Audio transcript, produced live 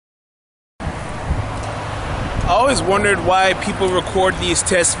always wondered why people record these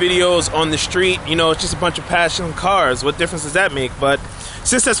test videos on the street. You know, it's just a bunch of passion cars. What difference does that make? But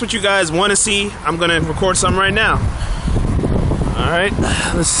since that's what you guys want to see, I'm gonna record something right now. Alright,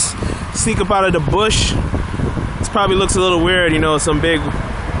 let's sneak up out of the bush. This probably looks a little weird, you know, some big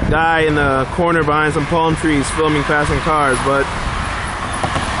guy in the corner behind some palm trees filming passing cars, but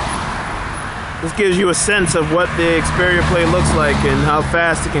this gives you a sense of what the Xperia plate looks like and how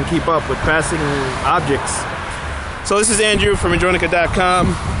fast it can keep up with passing objects. So this is Andrew from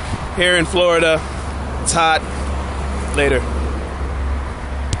Enjoynica.com here in Florida. It's hot. Later.